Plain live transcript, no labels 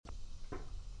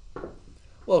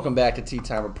Welcome back to Tea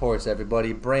Time Reports,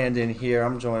 everybody. Brandon here.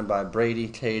 I'm joined by Brady,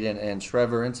 Caden, and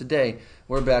Trevor. And today,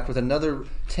 we're back with another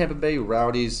Tampa Bay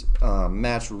Rowdies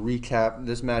match recap.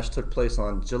 This match took place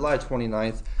on July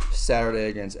 29th, Saturday,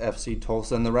 against FC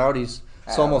Tulsa. And the Rowdies,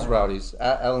 almost Rowdies,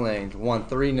 at Lang, won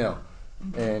 3-0.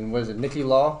 And what is it, Nicky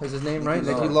Law is his name, right?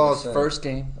 Nicky Law's first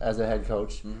game as a head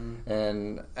coach.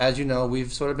 And as you know,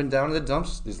 we've sort of been down in the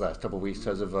dumps these last couple of weeks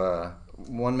because of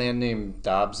one man named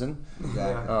Dobson.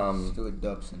 Exactly. Stuart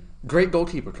Dobson. Great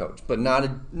goalkeeper coach, but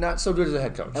not so good as a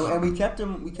head coach. And we kept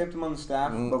him on the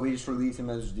staff, but we just relieved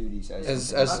him of his duties I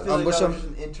feel like that was just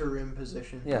an interim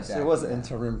position. Yes, exactly. It was an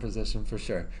interim position for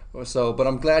sure. So, but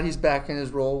I'm glad he's back in his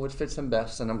role, which fits him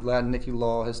best, and I'm glad Nicky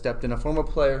Law has stepped in. A former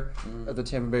player of the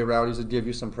Tampa Bay Rowdies to give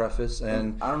you some preface.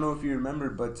 And I don't know if you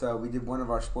remember, but we did one of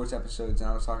our sports episodes,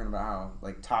 and I was talking about how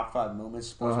top 5 moments,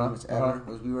 sports moments ever,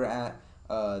 was we were at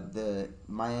the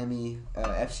Miami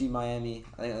FC Miami,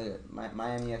 I think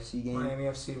Miami FC game. Miami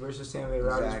FC versus Tampa Bay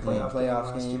Rowdies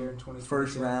playoff game year,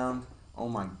 first round. Oh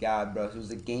my God, bro! So it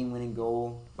was a game-winning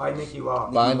goal by Nicky Law.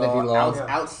 Nicky Law.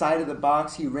 Outside of the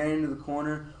box, he ran into the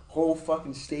corner. Whole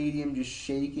fucking stadium just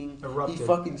shaking. Erupted. He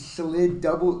fucking slid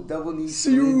double knee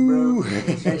slid, bro.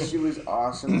 That shit was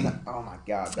awesome. Oh my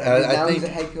God. Now he's a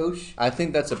head coach. I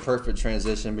think that's a perfect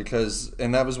transition because,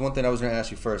 and that was one thing I was going to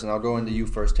ask you first, and I'll go into you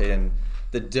first, Hayden.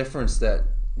 The difference that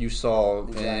you saw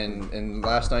in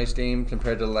last night's game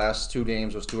compared to the last 2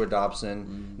 games with Stuart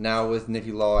Dobson, now with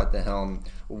Nicky Law at the helm.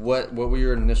 What were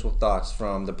your initial thoughts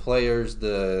from the players,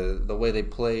 the way they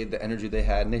played, the energy they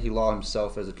had? Nicky Law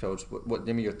himself as a coach.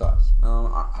 Give me your thoughts.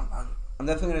 I'm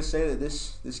definitely going to say that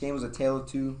this game was a tale of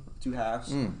two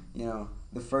halves. You know,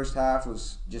 the first half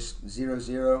was just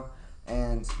 0-0,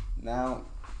 and now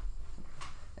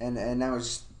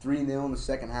it's 3-0 in the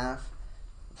second half.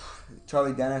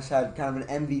 Charlie Dennis had kind of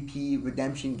an MVP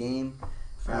redemption game.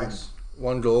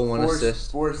 One goal, one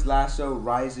assist. Forrest Lasso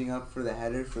rising up for the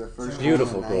header for the first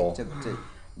beautiful goal to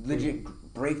legit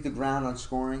break the ground on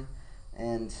scoring,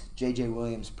 and J.J.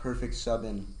 Williams perfect sub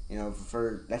in. You know,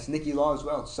 that's Nicky Law as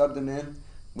well. Subbed him in,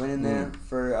 went in there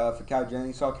for Cal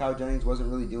Jennings. Saw Cal Jennings wasn't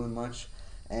really doing much,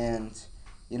 and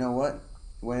you know what?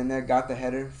 Went in there, got the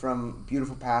header from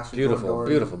beautiful pass. Beautiful.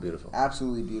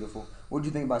 Absolutely beautiful. What did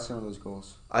you think about some of those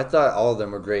goals? I thought all of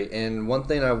them were great, and one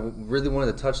thing I really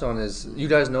wanted to touch on is you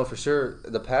guys know for sure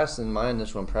the past. And my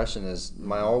initial impression is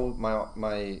my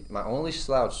only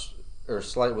slouch or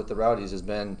slight with the Rowdies has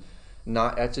been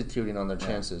not executing on their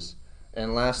chances,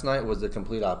 and last night was the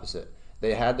complete opposite.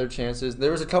 They had their chances.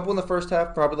 There was a couple in the first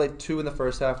half, probably like 2 in the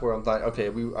first half, where I'm like, okay,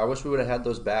 I wish we would have had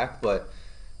those back, but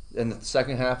in the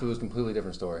second half it was a completely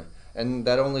different story. And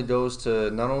that only goes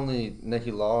to not only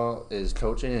Nicky Law, his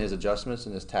coaching and his adjustments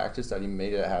and his tactics that he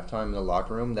made at halftime in the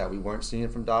locker room that we weren't seeing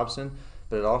from Dobson,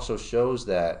 but it also shows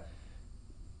that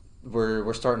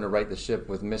we're starting to right the ship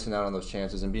with missing out on those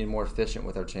chances and being more efficient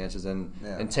with our chances and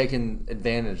taking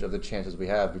advantage of the chances we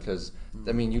have. Because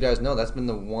I mean, you guys know that's been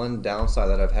the one downside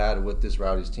that I've had with this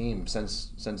Rowdies team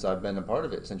since I've been a part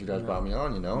of it, since you guys brought me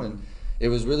on, and it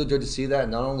was really good to see that,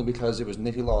 not only because it was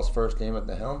Nicky Law's first game at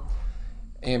the helm,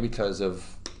 and because of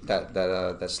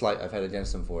that slight I've had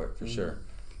against him for it, for sure.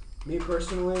 Me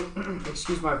personally,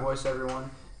 excuse my voice,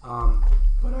 everyone,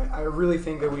 but I really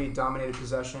think that we dominated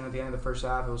possession at the end of the first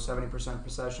half. It was 70%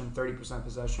 possession, 30%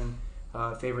 possession,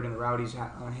 favored in the Rowdies'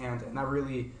 hand, and that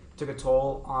really took a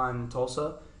toll on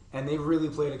Tulsa, and they really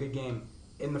played a good game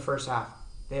in the first half.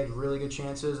 They had really good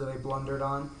chances that they blundered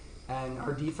on, and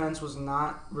our defense was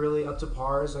not really up to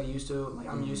par as I'm used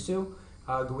to.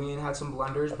 Guian had some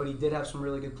blunders, but he did have some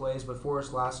really good plays. But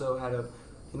Forrest Lasso had,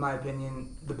 in my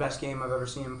opinion, the best game I've ever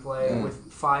seen him play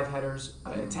with 5 headers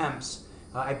attempts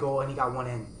at goal, and he got 1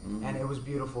 in, and it was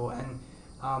beautiful. And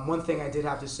one thing I did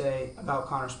have to say about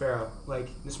Connor Sparrow,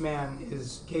 this man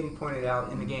is, Caden pointed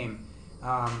out in the game,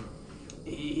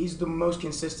 he's the most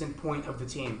consistent point of the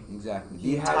team. Exactly.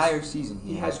 The entire season.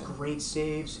 He has great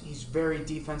saves. He's very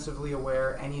defensively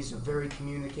aware, and he's a very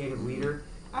communicative leader.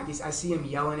 I see him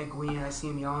yelling at Guian. I see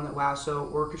him yelling at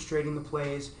Lasso, orchestrating the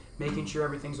plays, making sure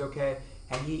everything's okay.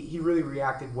 And he really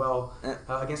reacted well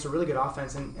against a really good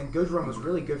offense. And Goodrum was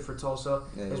really good for Tulsa,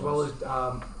 as well as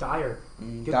Dyer.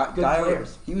 Good Dyer,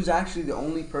 players. He was actually the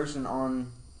only person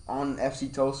on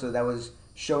FC Tulsa that was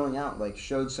showing out,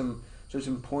 showed some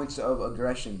points of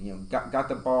aggression. Got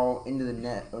the ball into the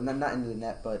net, or not into the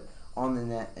net, but on the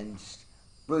net, and just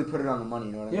really put it on the money.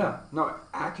 You know what I mean? Yeah, no,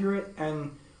 accurate,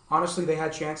 and honestly, they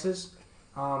had chances,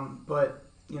 but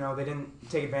they didn't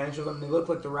take advantage of them. They looked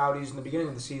like the Rowdies in the beginning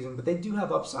of the season, but they do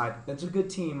have upside. That's a good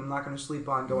team. I'm not going to sleep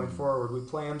on going forward. We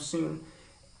play them soon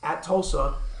at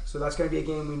Tulsa, So that's going to be a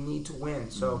game we need to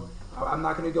win. So I'm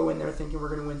not going to go in there thinking we're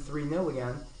going to win 3-0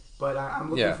 again, but I'm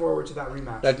looking forward to that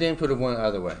rematch. That game could have went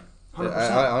either way.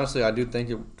 100%. Honestly, I do think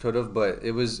it could have, but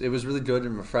it was really good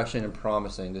and refreshing and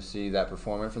promising to see that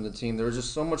performance from the team. There was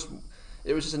just so much.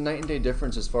 It was just a night and day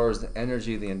difference as far as the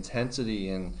energy, the intensity,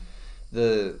 and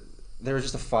there was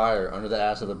just a fire under the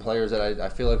ass of the players that I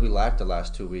feel like we lacked the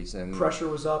last 2 weeks. And pressure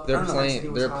was up. They're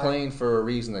playing. They're playing for a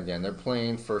reason again. They're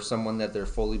playing for someone that they're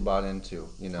fully bought into.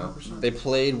 100%. They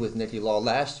played with Nicky Law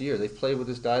last year. They've played with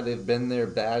this guy. They've been there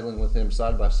battling with him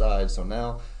side by side. So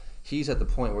now he's at the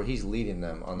point where he's leading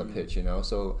them on the pitch.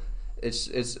 So it's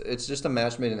just a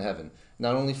match made in heaven.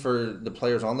 Not only for the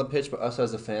players on the pitch, but us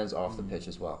as the fans off the pitch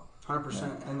as well.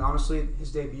 100%. And honestly,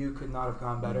 his debut could not have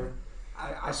gone better.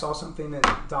 I saw something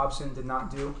that Dobson did not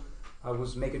do,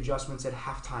 was make adjustments at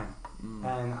halftime.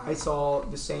 And I saw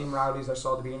the same Rowdies I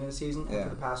saw at the beginning of the season and for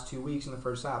the past 2 weeks in the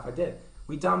first half. I did.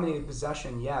 We dominated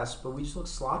possession, yes, but we just looked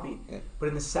sloppy. Yeah. But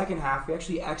in the second half, we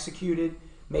actually executed,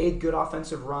 made good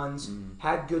offensive runs,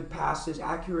 had good passes,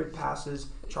 accurate passes.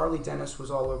 Charlie Dennis was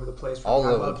all over the place. All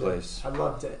over the place. I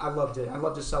loved it. I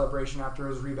loved his celebration after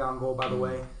his rebound goal, by the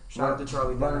way. Shout out to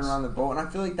Charlie Dennis. Running around the boat. And I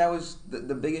feel like that was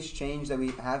the biggest change that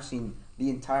we have seen the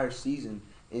entire season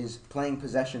is playing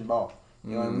possession ball.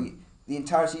 And the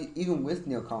entire season, even with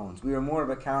Neil Collins, we were more of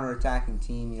a counter-attacking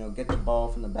team. Get the ball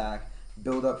from the back,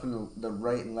 build up from the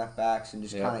right and left backs, and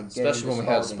just kind of get especially when we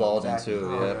had Spalding too.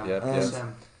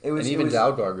 And even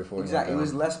Dalgard before. Exactly. It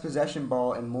was less possession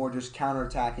ball and more just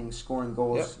counterattacking, scoring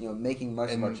goals. Making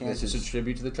much of our chances. It's just a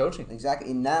tribute to the coaching. Exactly.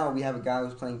 And now we have a guy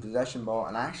who's playing possession ball,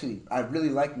 and I really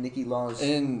like Nicky Law's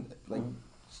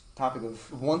topic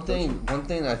of one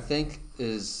thing I think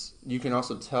is you can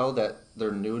also tell that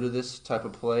they're new to this type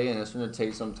of play and it's going to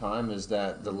take some time is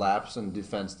that the lapse in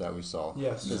defense that we saw.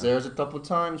 Yes. Because there's a couple of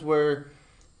times where,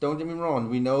 don't get me wrong,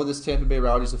 we know this Tampa Bay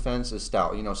Rowdies defense is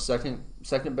stout.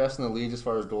 Second best in the league as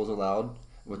far as goals allowed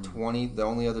with 20. The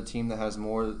only other team that has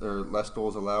more or less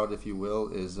goals allowed, if you will,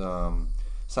 is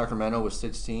Sacramento with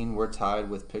 16. We're tied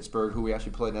with Pittsburgh, who we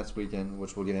actually play next weekend,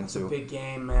 which we'll get into. That's a big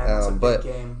game, man. That's a big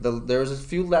game. There was a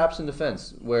few laps in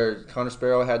defense where Connor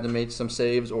Sparrow had to make some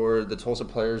saves or the Tulsa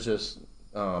players just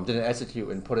didn't execute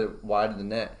and put it wide of the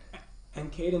net.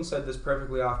 And Caden said this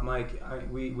perfectly off mic.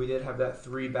 We did have that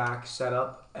 3-back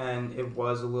setup, and it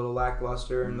was a little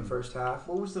lackluster in the first half.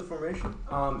 What was the formation?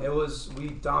 We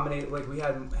dominated, we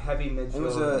had heavy midfield.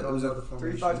 It was a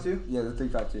 3-5-2? Yeah, the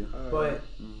 3-5-2. But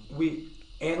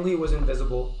Antley was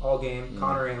invisible all game.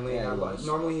 Connor Antley. Yeah,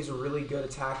 normally he's a really good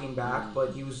attacking back,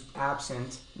 but he was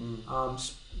absent.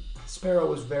 Sparrow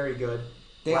was very good.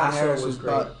 Harris was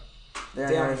great.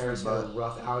 Darren Harris had a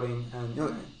rough outing.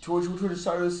 And towards the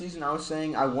start of the season, I was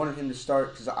saying I wanted him to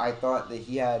start because I thought that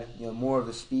he had more of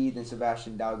the speed than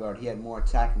Sebastian Dalgard. He had more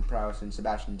attacking prowess than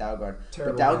Sebastian Dalgard.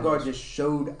 But Dalgard just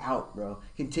showed out, bro.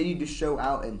 Continued to show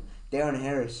out, and Darren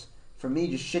Harris, for me,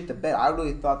 just shit the bed. I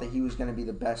really thought that he was going to be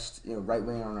the best right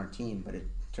winger on our team, but it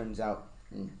turns out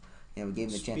we gave him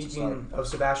the chance to start. Speaking of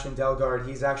Sebastian Dalgard,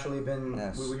 he's actually been.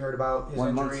 Yes. We heard about his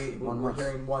injury. We're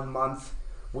hearing 1 month,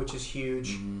 which is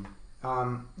huge.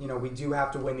 We do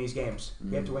have to win these games.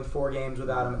 We have to win 4 games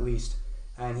without him at least,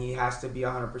 and he has to be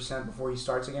 100% before he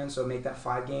starts again. So make that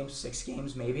 5 games, 6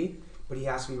 games maybe, but he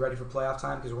has to be ready for playoff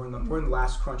time because we're in the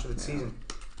last crunch of the season.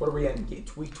 What are we at?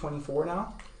 Week 24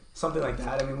 now, something like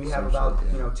that. I mean, we have about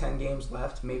 10 games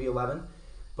left, maybe 11,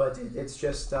 but it's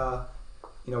just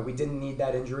we didn't need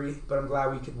that injury, but I'm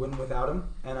glad we could win without him,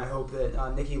 and I hope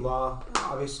that Nicky Law,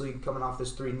 obviously coming off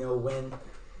this 3-0 win.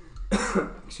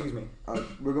 Excuse me.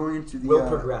 We're going into will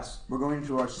progress. We're going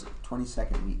into our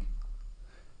 22nd week,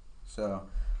 so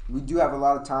we do have a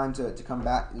lot of time to come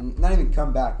back. Not even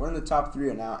come back. We're in the top 3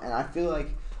 right now, and I feel like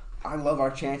I love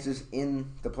our chances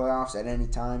in the playoffs at any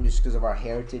time, just because of our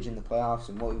heritage in the playoffs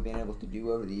and what we've been able to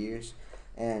do over the years.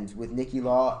 And with Nicky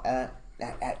Law at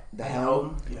the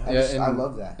helm, I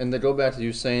love that. And to go back to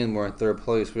you saying we're in 3rd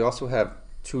place, we also have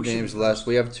 2 games less.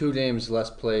 We have 2 games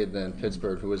less played than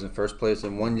Pittsburgh, who was in 1st place,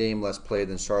 and 1 game less played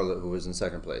than Charlotte, who was in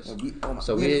 2nd place.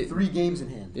 We have 3 games in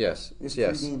hand. Yes.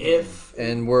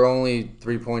 And we're only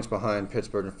 3 points behind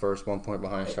Pittsburgh in 1st, 1 point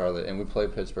behind Charlotte, and we play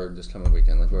Pittsburgh this coming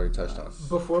weekend, like we already touched on.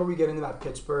 Before we get into that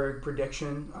Pittsburgh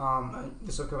prediction,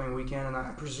 this upcoming weekend, and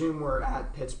I presume we're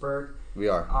at Pittsburgh. We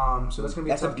are. So that's going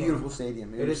to be a tough beautiful game.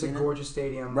 Stadium. It is a gorgeous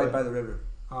stadium. Right by the river.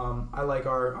 I like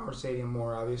our stadium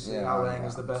more, obviously. Al Lang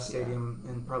is the best stadium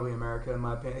in probably America, in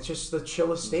my opinion. It's just the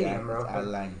chillest stadium, bro. Al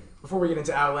Lang. Before we get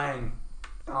into Al Lang,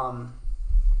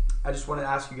 I just wanted to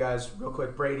ask you guys real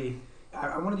quick, Brady,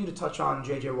 I wanted you to touch on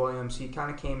J.J. Williams. He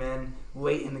kind of came in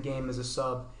late in the game as a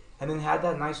sub, and then had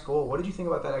that nice goal. What did you think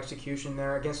about that execution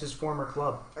there against his former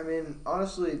club? I mean,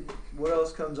 honestly, what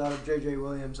else comes out of J.J.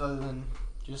 Williams other than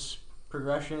just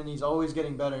progression? He's always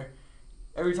getting better.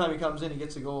 Every time he comes in, he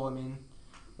gets a goal. I mean,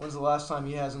 when's the last time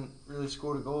he hasn't really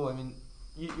scored a goal? I mean,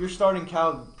 you're starting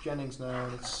Cal Jennings now,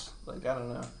 and it's like, I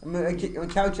don't know. I mean,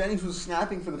 Cal Jennings was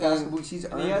snapping for the past couple weeks. He's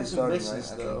earned He had his some starting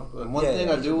misses, right. though. But One thing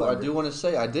I do want to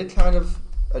say, I did kind of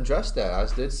address that.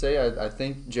 I did say I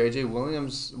think J.J.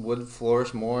 Williams would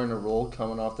flourish more in a role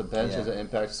coming off the bench as an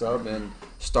impact sub and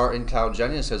starting Cal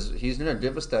Jennings, because he's going to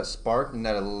give us that spark and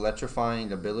that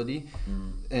electrifying ability.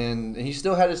 And he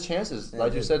still had his chances.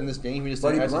 Like you said, in this game, he just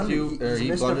didn't execute, or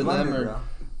he blundered them.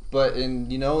 But and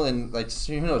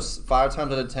 5 times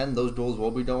out of 10, those goals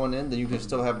will be going in. Then you can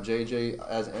still have JJ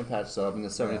as an impact sub in the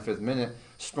 75th minute,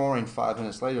 scoring 5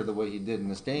 minutes later the way he did in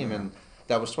this game, and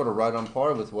that was sort of right on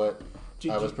par with what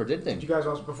I was predicting. Did you guys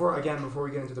also before we get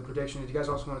into the prediction? Did you guys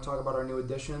also want to talk about our new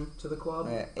addition to the club?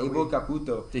 Abel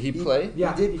Caputo. Did he play?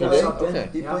 Yeah, he did play.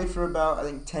 He played for about, I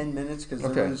think, 10 minutes because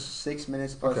there was 6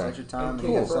 minutes plus extra time, and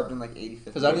he got subbed in like 85th.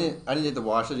 Because I didn't get to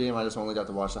watch the game. I just only got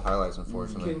to watch the highlights,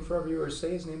 unfortunately. Can for our viewers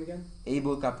say his name again?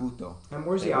 Abel Caputo. And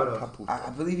where's he out of? I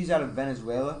believe he's out of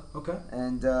Venezuela. Okay.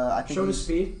 And I think showed his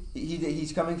speed.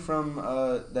 He's coming from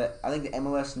the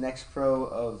MLS Next Pro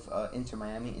of Inter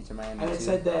Miami. And it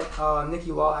said that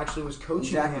Nicky Law actually was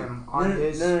coaching him on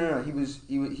his. No.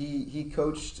 He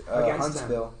coached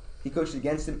Huntsville. He coached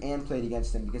against him and played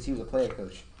against him because he was a player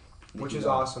coach. Which is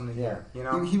awesome to hear. You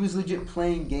know, he was legit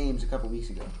playing games a couple weeks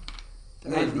ago.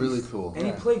 That is really cool. And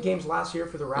he played games last year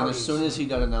for the Rowdies. And as soon as he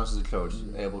got announced as a coach,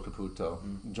 Abel Caputo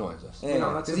joins us.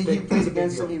 Yeah, that's he played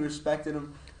against him. He respected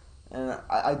him. And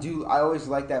I always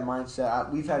like that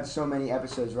mindset. We've had so many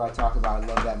episodes where I talk about I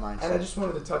love that mindset. And I just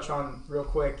wanted to touch on real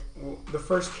quick the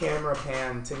first camera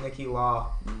pan to Nicky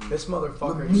Law. This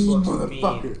motherfucker just looks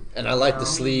mean. And I like the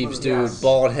sleeves, dude. Yes.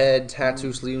 Bald head,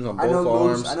 tattoo sleeves on both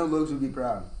arms. I know Logan would be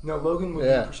proud. No, Logan would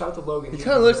be. Shout out to Logan. He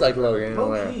kind of looks like Logan in a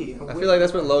way. I feel like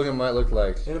that's what Logan might look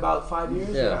like. In about 5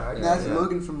 years? Yeah. That's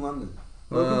Logan from London.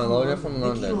 Logan from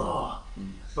London. Nicky Law.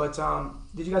 But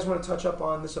did you guys want to touch up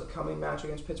on this upcoming match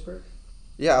against Pittsburgh?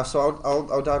 Yeah, so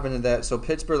I'll dive into that. So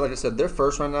Pittsburgh, like I said, they're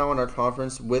first right now in our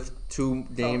conference with 2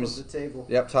 games. Top of the table.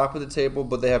 Yep, top of the table,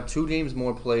 but they have 2 games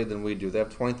more played than we do. They have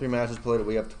 23 matches played,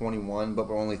 we have 21, but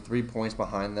we're only 3 points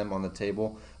behind them on the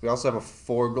table. We also have a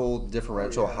 4-goal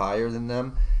differential higher than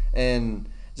them. And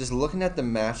just looking at the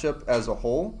matchup as a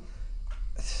whole,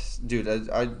 dude,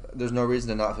 there's no reason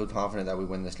to not feel confident that we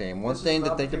win this game. One thing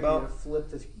to think about,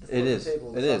 it is.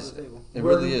 It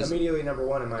really is. Immediately number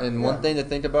 1 in my opinion. And one thing to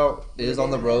think about is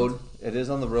on the road. It is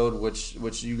on the road,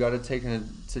 which you got to take into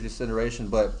consideration.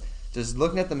 But just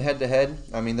looking at them head to head,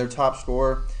 I mean, their top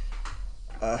scorer.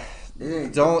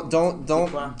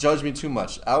 Don't judge me too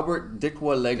much. Albert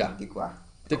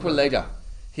Dikwalega.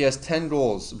 He has 10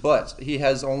 goals, but he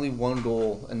has only 1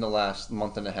 goal in the last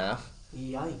month and a half.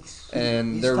 Yikes.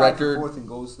 And he's their tied record. For 4th in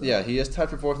goals, though. Yeah, he is tied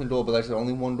for 4th in goal, but like I said,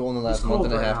 only 1 goal in the last month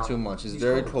and a half, 2 months. He's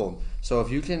very cold. So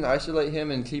if you can isolate him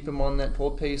and keep him on that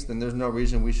cold pace, then there's no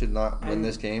reason we should not win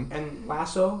this game. And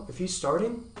Lasso, if he's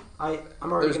starting, I'm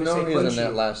already going to say There's no reason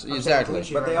that Lasso. Exactly.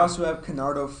 But they also have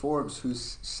Canardo Forbes,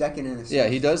 who's 2nd in assists. Yeah,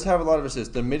 he does have a lot of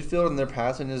assists. Their midfield and their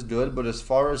passing is good, but as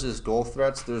far as his goal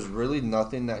threats, there's really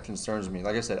nothing that concerns me.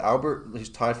 Like I said, Albert, he's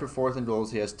tied for 4th in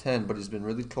goals. He has 10, but he's been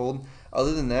really cold.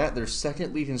 Other than that, their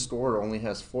second leading scorer only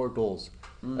has 4 goals.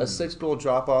 A 6-goal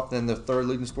drop-off, then the third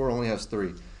leading scorer only has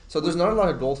 3. So there's not a lot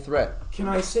of goal threat. Can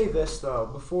I say this, though,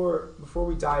 before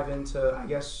we dive into, I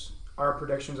guess, our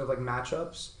predictions of, like,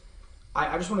 matchups?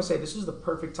 I just want to say this is the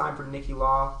perfect time for Nicky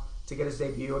Law to get his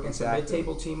debut against a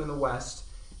mid-table team in the West,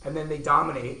 and then they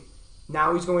dominate.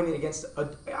 Now he's going in against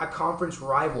a conference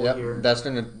rival here. That's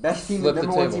going to flip the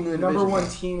table. The number 1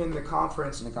 team in the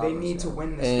conference. They need to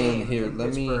win this game. And here,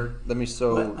 let me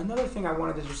But another thing I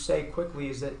wanted to just say quickly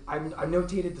is that I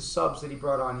notated the subs that he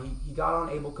brought on. He got on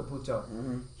Abel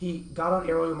Caputo. He got on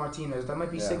Ariel Martinez. That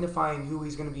might be signifying who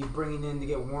he's going to be bringing in to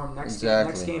get warm next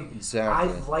game. Exactly. I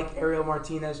like Ariel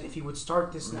Martinez if he would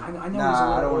start this. I know he's a little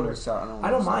I don't older. want to start. I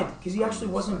don't mind because he actually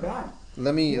wasn't bad.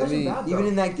 Let me. Even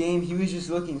in that game, he was just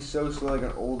looking so slow, like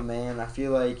an old man. I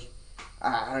feel like his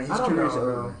career's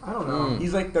over. I don't know.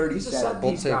 He's like 37. He's a set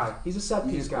piece guy. He's a set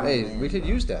piece guy. Hey, we could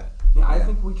use that. Yeah, I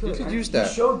think we could. You could use that.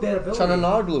 He showed that ability.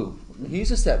 Chananoglu,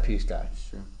 he's a set piece guy.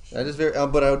 Sure. That is very.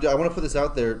 But I want to put this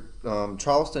out there.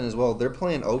 Charleston as well. They're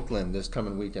playing Oakland this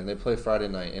coming weekend. They play Friday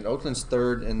night, and Oakland's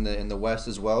 3rd in the West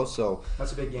as well. So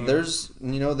that's a big game. There's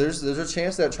a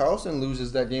chance that Charleston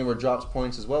loses that game or drops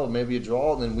points as well. Maybe a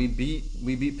draw. Then we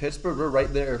beat Pittsburgh. We're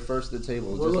right there first at the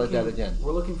table, like that again.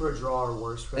 We're looking for a draw or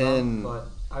worse for them.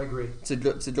 I agree. To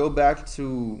go back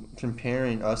to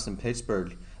comparing us and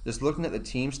Pittsburgh, just looking at the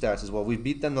team stats as well, we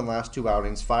beat them the last two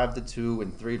outings 5-2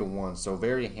 and 3-1, so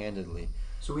very handedly.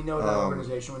 So we know that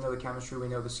organization, we know the chemistry, we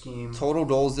know the scheme. Total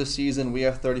goals this season, we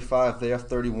have 35, they have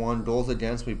 31. Goals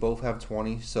against, we both have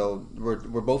 20. So we're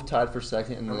both tied for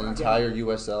second in the entire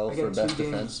USL for best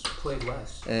defense. Played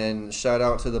less. And shout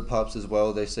out to the Pups as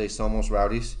well. They say somos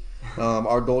Rowdies.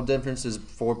 Our goal difference is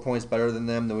 4 points better than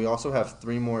them. Then we also have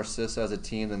 3 more assists as a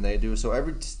team than they do. So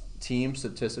every team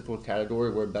statistical category,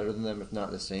 we're better than them, if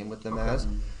not the same with them as.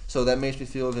 So that makes me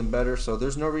feel even better. So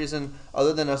there's no reason,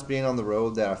 other than us being on the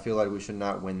road, that I feel like we should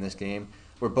not win this game.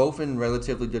 We're both in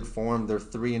relatively good form. They're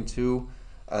 3-2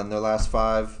 in their last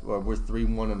 5. We're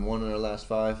 3-1-1 in our last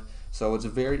 5. So it's a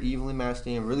very evenly matched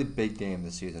game, really big game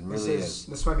this season. Really is.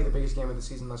 This might be the biggest game of the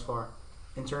season thus far,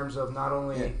 in terms of not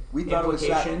only we thought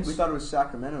implications. We thought it was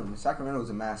Sacramento. Sacramento was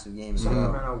a massive game.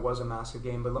 Sacramento was a massive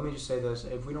game, but let me just say this: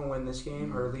 if we don't win this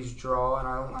game, or at least draw, and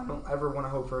I don't ever want to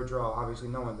hope for a draw. Obviously,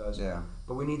 no one does. Yeah.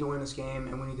 But we need to win this game,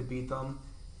 and we need to beat them.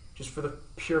 Just for the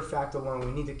pure fact alone,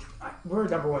 we need to. We're a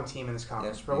number 1 team in this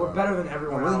conference, bro. We're better than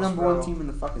everyone else. We're the number bro. 1 team in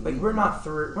the fucking league. We're not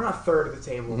third. We're not third of the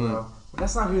table, bro.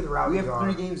 That's not who the Rowdies are. We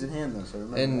have 3 games in hand though, so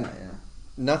remember that. Yeah.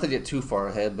 Not to get too far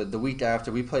ahead, but the week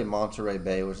after we played Monterey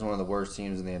Bay, which is one of the worst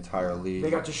teams in the entire league. They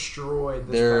got destroyed.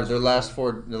 Their last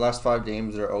 5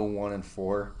 games are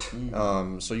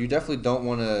 0-1-4. So you definitely don't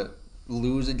want to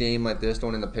lose a game like this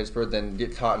going into Pittsburgh, then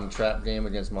get caught in a trap game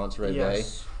against Monterey Bay.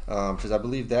 Because I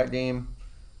believe that game's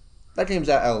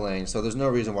at LA, so there's no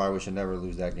reason why we should never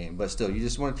lose that game. But still, you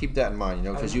just want to keep that in mind,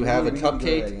 because you have a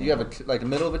cupcake, you have a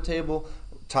middle of a table,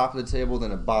 top of the table,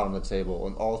 then a bottom of the table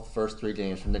in all first 3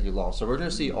 games from Nicky Law. So we're going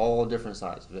to see all different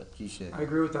sides of it. I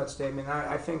agree with that statement.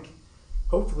 I think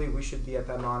hopefully we should be at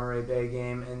that Monterey Bay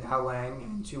game in Lang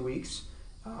in 2 weeks.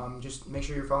 Just make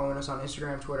sure you're following us on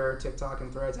Instagram, Twitter, TikTok,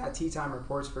 and Threads at Tea Time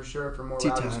Reports for sure for more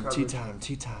Rowdies coverage. Tea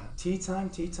time.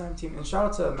 And shout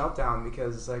out to Meltdown,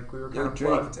 because we were kind of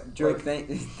plugged. Drake, thank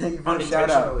you for the shout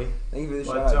out. Thank you for the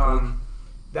shout out.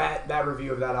 That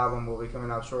review of that album will be coming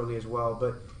out shortly as well.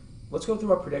 But let's go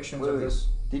through our predictions of this.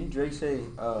 Didn't Drake say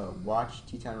watch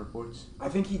Tea Time Reports? I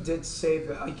think he did say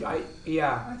that. I think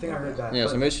I heard that. Yeah,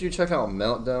 so make sure you check out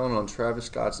Meltdown on Travis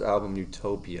Scott's album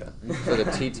Utopia for the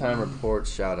Tea Time Report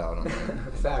shout out on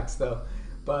that. Facts, though.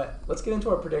 But let's get into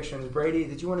our predictions. Brady,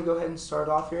 did you want to go ahead and start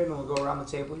off here, and then we'll go around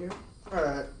the table here? All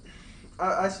right.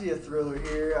 I see a thriller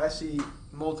here. I see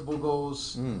multiple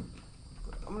goals.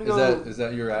 I'm gonna go. Is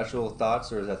that your actual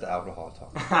thoughts, or is that the alcohol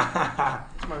talk?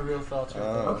 That's my real thoughts right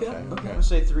there. Okay. I'm gonna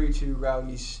say 3-2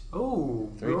 Rowdies. Oh,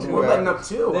 3-2 we're letting up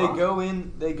 2.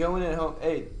 They go in at home.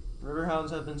 Hey,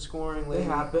 Riverhounds have been scoring lately. They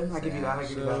happen. I give you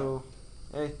that.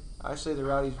 Hey, I say the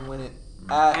Rowdies win it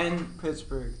at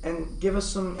Pittsburgh. And give us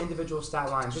some individual stat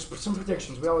lines, just some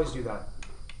predictions. We always do that.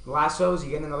 Lassos, you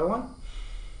getting another one?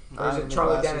 Or is it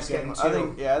Charlie Dennis getting 2?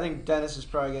 I think Dennis is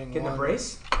probably getting a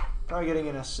brace. Probably getting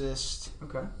an assist.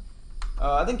 Okay.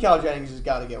 I think Cal Jennings has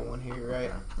got to get 1 here,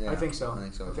 right? Yeah, I think so.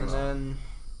 Then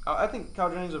I think Cal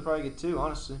Jennings will probably get 2,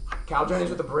 honestly. Cal Jennings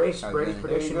with the brace. Brady's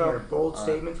prediction here. Bold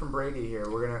statement from Brady here.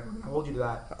 We're gonna hold you to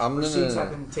that. Receipts have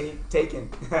been taken.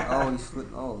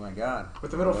 Oh my God.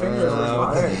 With the middle finger.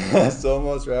 So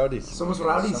much Rowdies. So much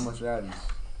Rowdies.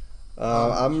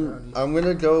 I'm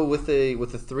gonna go with a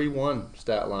 3-1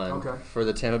 stat line for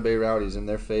the Tampa Bay Rowdies in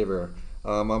their favor.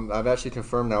 I've actually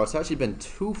confirmed now. It's actually been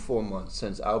 2 full months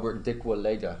since Albert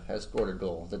Dikwalega has scored a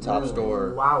goal. The top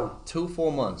scorer. Wow. 2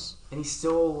 full months. And he's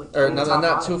still.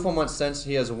 Not 2 full months since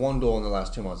he has 1 goal in the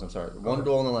last 2 months. I'm sorry. 1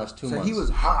 goal in the last 2 months. So he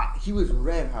was hot. He was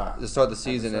red hot. To start the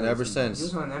season, and ever since. He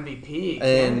was on an MVP.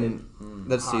 And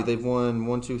let's see, they've won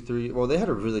 1, 2, 3. Well, they had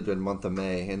a really good month of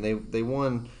May, and they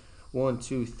won 1,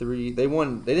 2, 3. They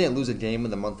didn't lose a game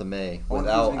in the month of May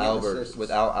without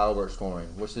Albert scoring,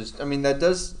 which is, that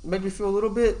does make me feel a little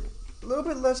bit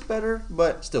less better,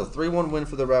 but still 3-1 win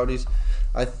for the Rowdies.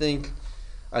 I think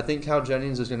Cal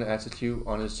Jennings is going to execute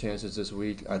on his chances this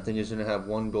week. I think he's going to have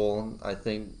 1 goal. I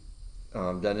think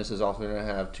Dennis is also going to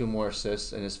have 2 more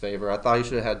assists in his favor. I thought he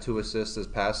should have had 2 assists this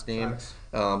past game,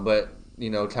 but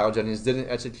Cal Jennings didn't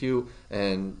execute,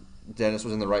 and Dennis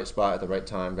was in the right spot at the right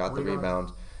time, got the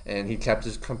rebound. And he kept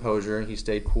his composure. He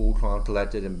stayed cool, calm,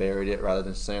 collected, and buried it rather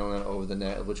than sailing it over the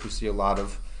net, which we see a lot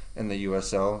of in the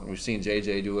USL. We've seen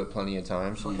JJ do it plenty of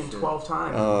times. Fucking 12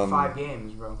 times in 5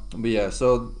 games, bro. But yeah,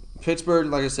 so Pittsburgh,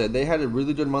 like I said, they had a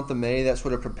really good month of May. That's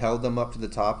what propelled them up to the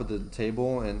top of the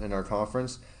table in our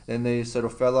conference. And they sort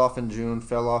of fell off in June,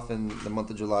 fell off in the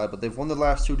month of July. But they've won the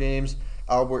last 2 games.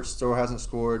 Albert still hasn't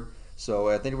scored. So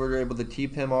I think we're able to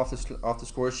keep him off the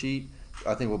score sheet.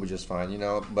 I think we'll be just fine,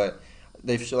 But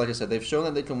like I said, they've shown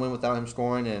that they can win without him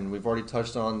scoring, and we've already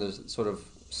touched on the sort of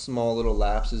small little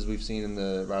lapses we've seen in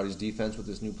the Rowdies' defense with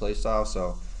this new play style.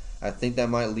 So I think that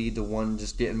might lead to one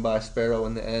just getting by Sparrow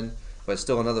in the end. But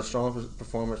still another strong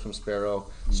performance from Sparrow,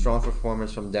 strong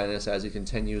performance from Dennis as he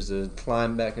continues to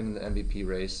climb back into the MVP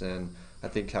race, and I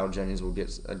think Cal Jennings will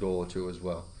get a goal or two as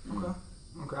well.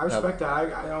 Okay, I respect that.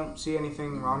 I don't see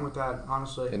anything wrong with that,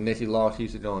 honestly. And Nicky Law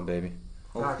keeps it going, baby.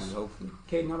 Hopefully.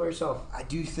 Caden, how about yourself? I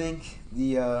do think I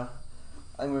think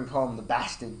we're going to call him the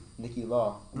Bastard, Nicky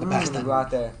Law. The Bastard. Go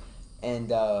out there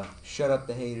and shut up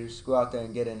the haters. Go out there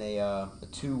and get in a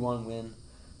 2-1 win.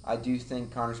 I do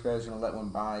think Connor Sparrow's going to let one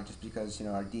by just because,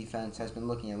 our defense has been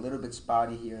looking a little bit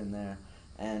spotty here and there.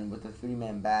 And with the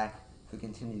 3-man back, if we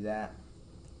continue that,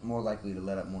 more likely to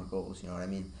let up more goals, you know what I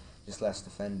mean? Just less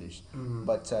defenders. Mm-hmm.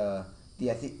 But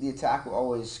I think the attack will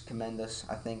always commend us.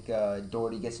 I think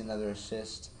Doherty gets another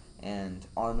assist, and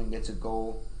Armin gets a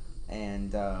goal,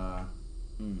 and I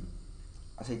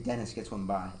say Dennis gets one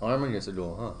by. Armin gets a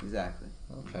goal, huh? Exactly.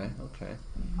 Okay.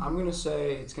 I'm going to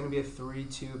say it's going to be a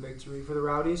 3-2 victory for the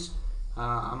Rowdies.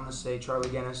 I'm going to say Charlie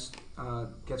Guinness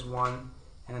gets one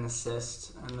and an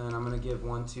assist, and then I'm going to give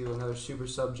one to another super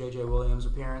sub J.J. Williams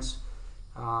appearance.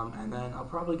 And then I'll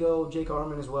probably go Jake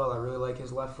Armin as well. I really like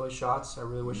his left foot shots. I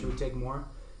really wish he would take more.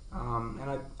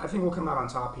 And I think we'll come out on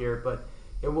top here, but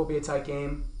it will be a tight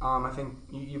game. I think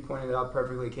you pointed it out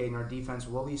perfectly, Caden. Our defense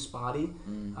will be spotty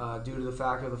due to the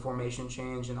fact of the formation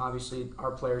change, and obviously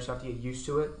our players have to get used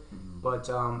to it. But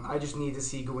I just need to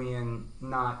see Guian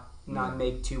not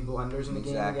make 2 blunders in the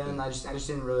game again. I just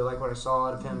didn't really like what I saw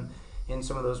out of him in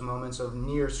some of those moments of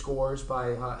near scores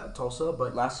by Tulsa.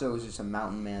 But Lasso was just a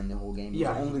mountain man the whole game.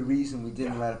 Yeah. The only reason we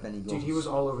didn't let up any goals. Dude, he was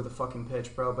all over the fucking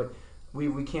pitch, bro. But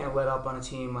we can't let up on a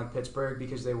team like Pittsburgh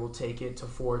because they will take it to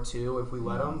 4-2 if we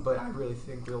let them. But I really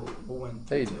think we'll win 3-2.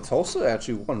 Hey, Tulsa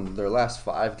actually won their last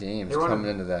 5 games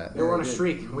coming into that. They were on a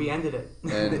streak. We ended it.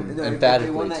 And No,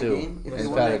 emphatically, if too. they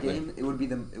won that game, it would be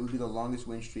the longest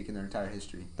win streak in their entire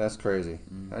history. That's crazy.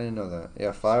 I didn't know that.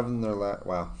 Yeah, 5 in their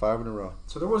 5 in a row.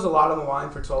 So there was a lot on the line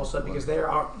for Tulsa because they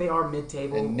are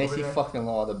mid-table. And Nicky over there. fucking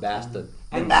Law, the bastard.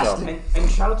 And himself. and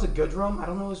shout out to Goodrum. I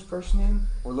don't know his first name.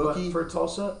 Or But Loki. for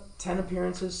Tulsa, 10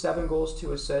 appearances, 7 goals,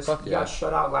 2 assists. Fuck He yeah. got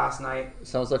shut out last night.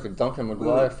 Sounds like a Duncan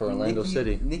McGuire for Orlando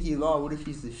City. Nicky Law, what if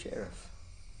he's the sheriff?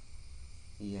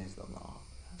 He has the law.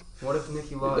 What if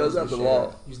Nicky Law He does is have the the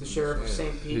sheriff? law. He's the sheriff of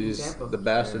St. Pete in He's Tampa. the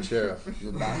bastard sheriff. He's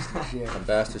a bastard sheriff. A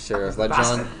bastard sheriff. Like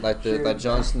Bastard. like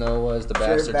Jon Snow was the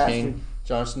Sheriff bastard king. bastard.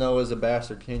 Jon Snow is the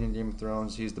bastard king in Game of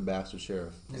Thrones. He's the bastard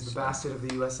sheriff. He's the bastard of the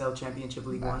USL Championship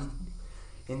League Bastard.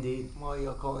 1. Indeed. Why are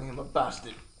you calling him a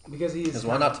bastard? Because he's... Because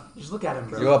why not? Just look at him,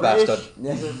 bro. You're a bastard.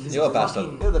 Yeah. You're a bastard.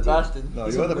 fucking- You're the dude, bastard. No,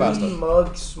 He's you're a the lean, bastard.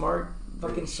 mug, smart,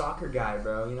 fucking soccer guy,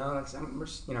 bro. You know,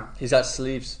 He's got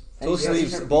sleeves. And 2 he's-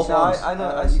 sleeves, he's- both No, I arms. know.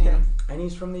 I you see can- him. And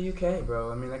he's from the UK,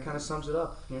 bro. I mean, that kind of sums it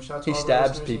up. You know, shout out to He all the stabs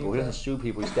listeners in people. the He UK. doesn't shoot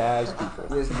people. He stabs people.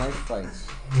 He has knife fights.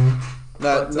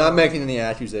 But, Not making any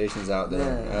accusations out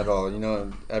there Yeah. at all. You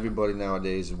know, everybody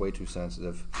nowadays is way too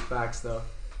sensitive. Facts, though.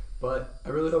 But I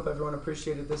really hope everyone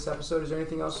appreciated this episode. Is there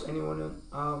anything else anyone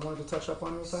wanted to touch up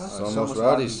on real fast? Somos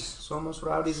Rowdies. Somos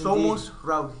Rowdies, indeed. Somos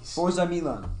Rowdies. Forza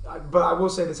Milan. But I will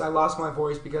say this: I lost my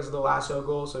voice because of the Lasso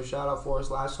goal. So shout out Forrest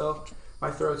Lasso.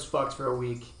 My throat's fucked for a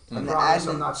week. I And the promise admin-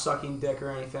 I'm not sucking dick or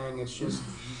anything. It's just,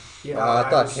 you know. I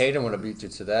thought was- Caden would have beat you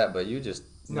to that, but you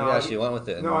actually went with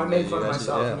it. No, I made You fun of actually-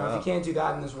 myself. yeah, You know, wow. if you can't do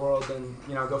that in this world, then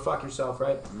go fuck yourself,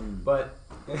 right? But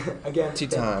again, Tea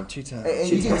time. And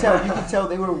you can tell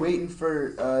they were waiting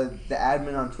for the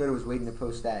admin on Twitter was waiting to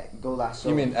post that go last.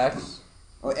 You mean X?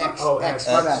 Oh, X. Oh, X.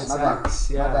 X. My bad. It's My bad.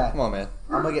 X, yeah. My bad. Come on, man.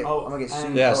 I'm gonna get and-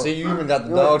 sued. Yeah, Oh. see, you even got the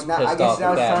You know what? dogs Now, pissed I guess off now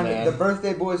with it's that, time man. the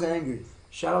birthday boy's angry.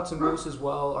 shout out to Moose as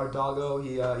well, our doggo.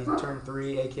 He turned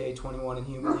 3, aka 21 in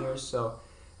human years. So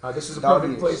this is a Dog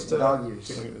perfect years. place Dog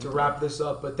years. to wrap this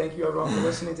up. But thank you everyone for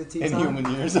listening to Tea In Time.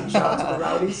 human years. Shout out to the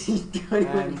Rowdies. He's doing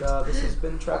And this has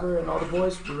been Trevor and all the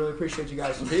boys. We really appreciate you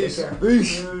guys. Peace. Take care.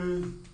 Peace.